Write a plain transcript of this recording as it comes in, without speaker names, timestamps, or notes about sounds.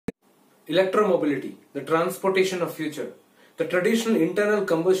Electromobility, the transportation of future. The traditional internal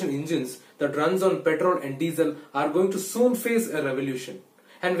combustion engines that runs on petrol and diesel are going to soon face a revolution.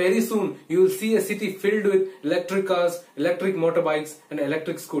 And very soon you will see a city filled with electric cars, electric motorbikes and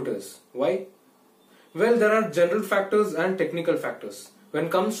electric scooters. Why? Well, there are general factors and technical factors. When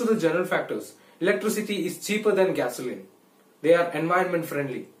it comes to the general factors, electricity is cheaper than gasoline. They are environment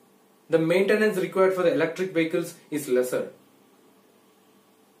friendly. The maintenance required for the electric vehicles is lesser.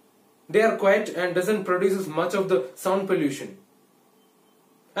 They are quiet and doesn't produce much of the sound pollution.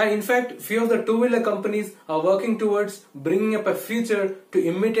 And in fact, few of the two-wheeler companies are working towards bringing up a feature to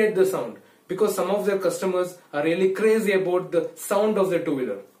imitate the sound because some of their customers are really crazy about the sound of their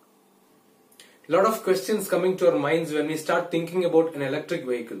two-wheeler. Lot of questions coming to our minds when we start thinking about an electric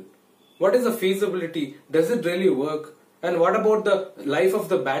vehicle. What is the feasibility? Does it really work? And what about the life of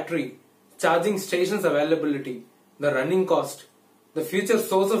the battery? Charging stations availability? The running cost? The future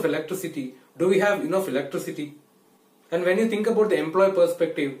source of electricity? Do we have enough electricity? And when you think about the employee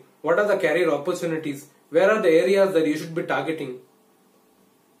perspective, what are the career opportunities? Where are the areas that you should be targeting?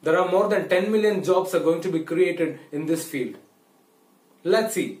 There are more than 10 million jobs are going to be created in this field.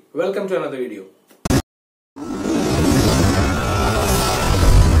 Let's see. Welcome to another video.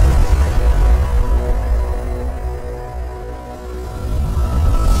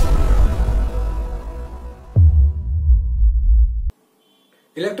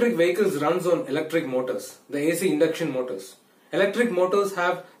 Electric vehicles runs on electric motors, the AC induction motors. Electric motors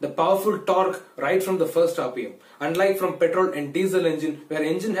have the powerful torque right from the first RPM, unlike from petrol and diesel engine where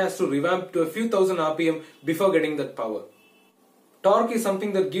engine has to revamp to a few thousand RPM before getting that power. Torque is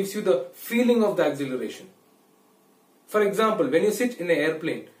something that gives you the feeling of the acceleration. For example, when you sit in an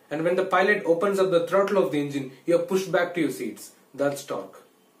airplane and when the pilot opens up the throttle of the engine, you are pushed back to your seats. That's torque.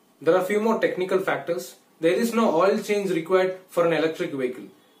 There are a few more technical factors. There is no oil change required for an electric vehicle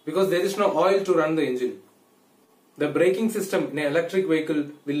because there is no oil to run the engine. The braking system in an electric vehicle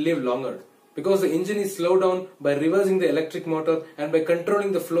will live longer because the engine is slowed down by reversing the electric motor and by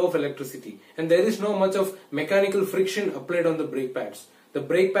controlling the flow of electricity, and there is no much of mechanical friction applied on the brake pads. The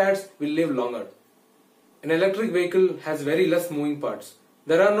brake pads will live longer. An electric vehicle has very less moving parts.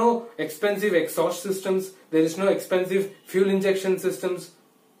 There are no expensive exhaust systems, there is no expensive fuel injection systems,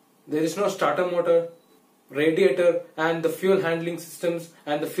 there is no starter motor, radiator and the fuel handling systems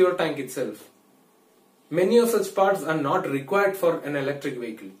and the fuel tank itself. Many of such parts are not required for an electric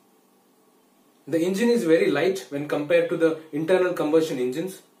vehicle. The engine is very light when compared to the internal combustion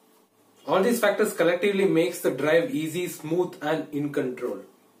engines. All these factors collectively makes the drive easy, smooth and in control.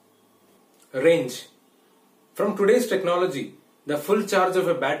 Range. From today's technology, the full charge of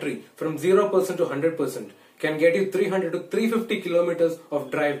a battery from 0% to 100% can get you 300 to 350 kilometers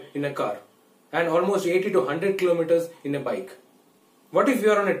of drive in a car and almost 80 to 100 kilometers in a bike. What if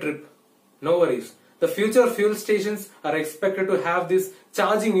you are on a trip? No worries. The future fuel stations are expected to have this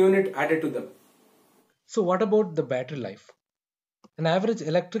charging unit added to them. So what about the battery life? An average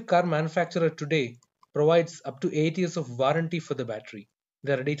electric car manufacturer today provides up to 8 years of warranty for the battery.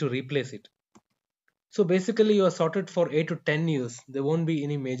 They are ready to replace it. So basically you are sorted for 8 to 10 years. There won't be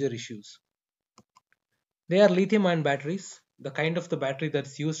any major issues. They are lithium-ion batteries, the kind of the battery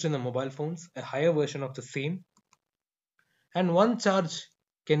that's used in the mobile phones, a higher version of the same. And one charge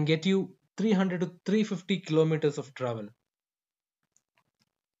can get you 300 to 350 kilometers of travel.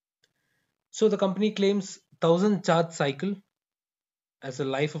 So the company claims 1000 charge cycle as a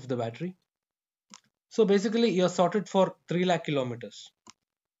life of the battery. So basically you're sorted for 3 lakh kilometers.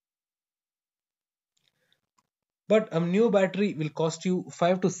 But a new battery will cost you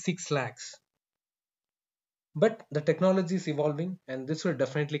 5 to 6 lakhs. But the technology is evolving and this will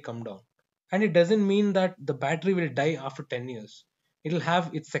definitely come down. And it doesn't mean that the battery will die after 10 years. It will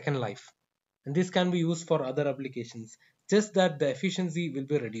have its second life. And this can be used for other applications, just that the efficiency will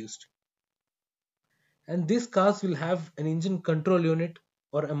be reduced. And these cars will have an engine control unit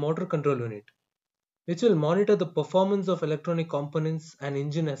or a motor control unit, which will monitor the performance of electronic components and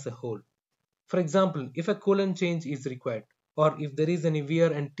engine as a whole. For example, if a coolant change is required or if there is any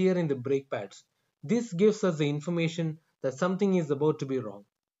wear and tear in the brake pads, this gives us the information that something is about to be wrong.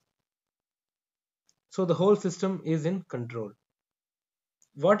 So the whole system is in control.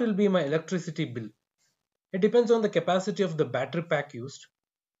 What will be my electricity bill? It depends on the capacity of the battery pack used.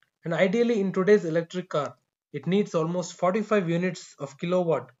 And ideally in today's electric car, it needs almost 45 units of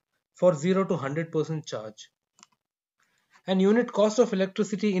kilowatt for 0 to 100% charge. And unit cost of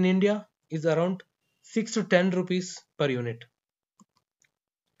electricity in India is around 6 to 10 rupees per unit.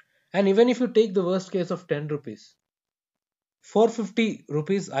 And even if you take the worst case of 10 rupees, 450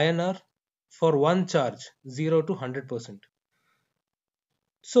 rupees INR for one charge 0 to 100%.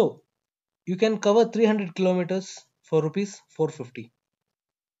 So You can cover 300 kilometers for rupees 450.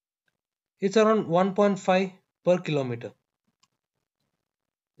 It's around 1.5 per kilometer.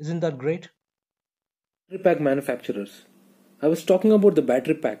 Isn't that great? Battery pack manufacturers. I was talking about the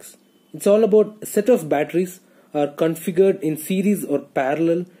battery packs. It's all about a set of batteries are configured in series or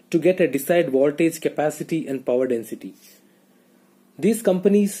parallel to get a desired voltage, capacity and power density. These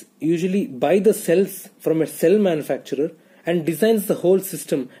companies usually buy the cells from a cell manufacturer and designs the whole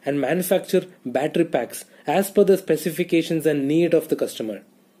system and manufacture battery packs as per the specifications and need of the customer.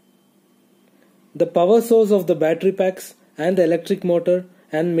 The power source of the battery packs and the electric motor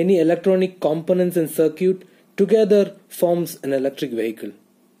and many electronic components and circuit together forms an electric vehicle.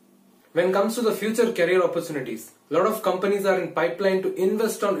 When it comes to the future career opportunities, a lot of companies are in pipeline to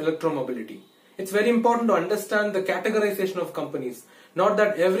invest on electromobility. It's very important to understand the categorization of companies, not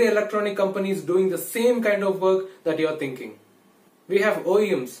that every electronic company is doing the same kind of work that you are thinking. We have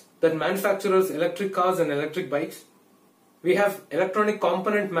OEMs that manufacturers electric cars and electric bikes. We have electronic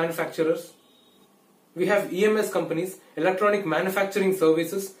component manufacturers. We have EMS companies, electronic manufacturing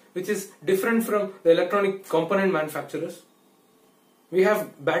services, which is different from the electronic component manufacturers. We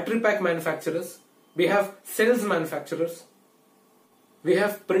have battery pack manufacturers. We have cells manufacturers. We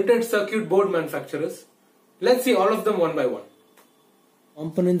have printed circuit board manufacturers. Let's see all of them one by one.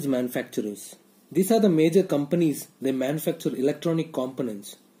 Components manufacturers. These are the major companies. They manufacture electronic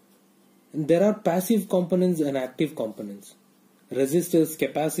components. And there are passive components and active components. Resistors,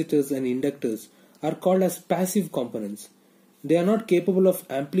 capacitors and inductors are called as passive components. They are not capable of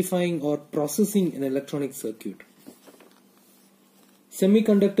amplifying or processing an electronic circuit.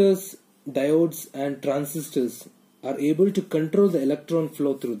 Semiconductors, diodes and transistors are able to control the electron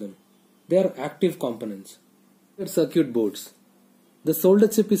flow through them. They are active components. Circuit boards. The solder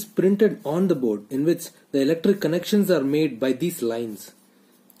chip is printed on the board in which the electric connections are made by these lines.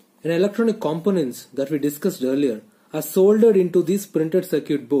 And electronic components that we discussed earlier are soldered into this printed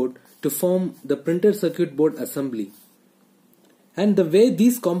circuit board to form the printed circuit board assembly. And the way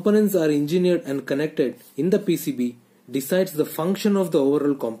these components are engineered and connected in the PCB decides the function of the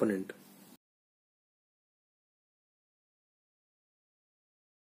overall component.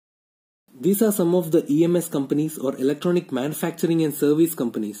 These are some of the EMS companies or electronic manufacturing and service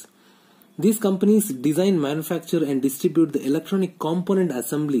companies. These companies design, manufacture and distribute the electronic component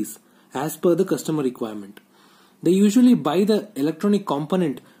assemblies as per the customer requirement. They usually buy the electronic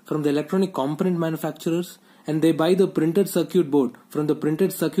component from the electronic component manufacturers and they buy the printed circuit board from the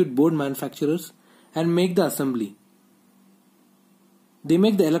printed circuit board manufacturers and make the assembly. They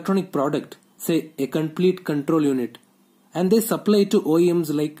make the electronic product, say a complete control unit, and they supply it to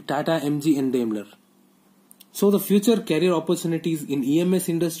OEMs like Tata, MG and Daimler. So the future career opportunities in EMS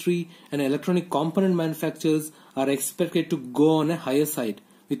industry and electronic component manufacturers are expected to go on a higher side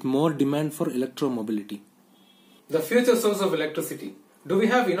with more demand for electromobility. The future source of electricity. Do we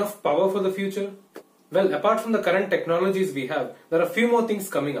have enough power for the future? Well, apart from the current technologies we have, there are a few more things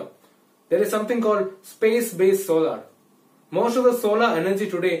coming up. There is something called space-based solar. Most of the solar energy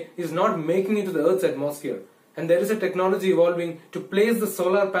today is not making it to the Earth's atmosphere, and there is a technology evolving to place the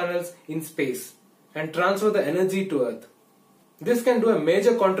solar panels in space and transfer the energy to Earth. This can do a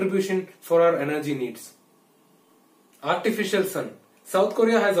major contribution for our energy needs. Artificial sun. South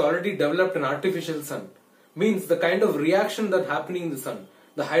Korea has already developed an artificial sun. Means the kind of reaction that's happening in the sun,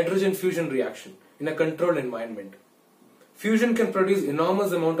 the hydrogen fusion reaction in a controlled environment. Fusion can produce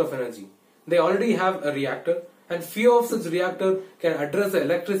enormous amount of energy. They already have a reactor and few of such reactors can address the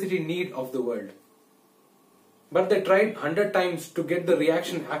electricity need of the world. But they tried 100 times to get the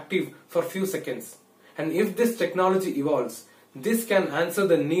reaction active for few seconds. And if this technology evolves, this can answer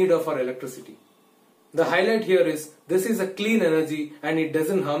the need of our electricity. The highlight here is this is a clean energy and it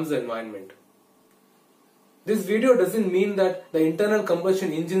doesn't harm the environment. This video doesn't mean that the internal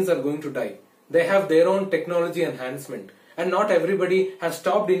combustion engines are going to die. They have their own technology enhancement. And not everybody has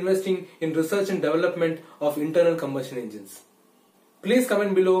stopped investing in research and development of internal combustion engines. Please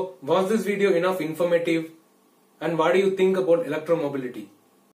comment below, was this video enough informative? And what do you think about electromobility?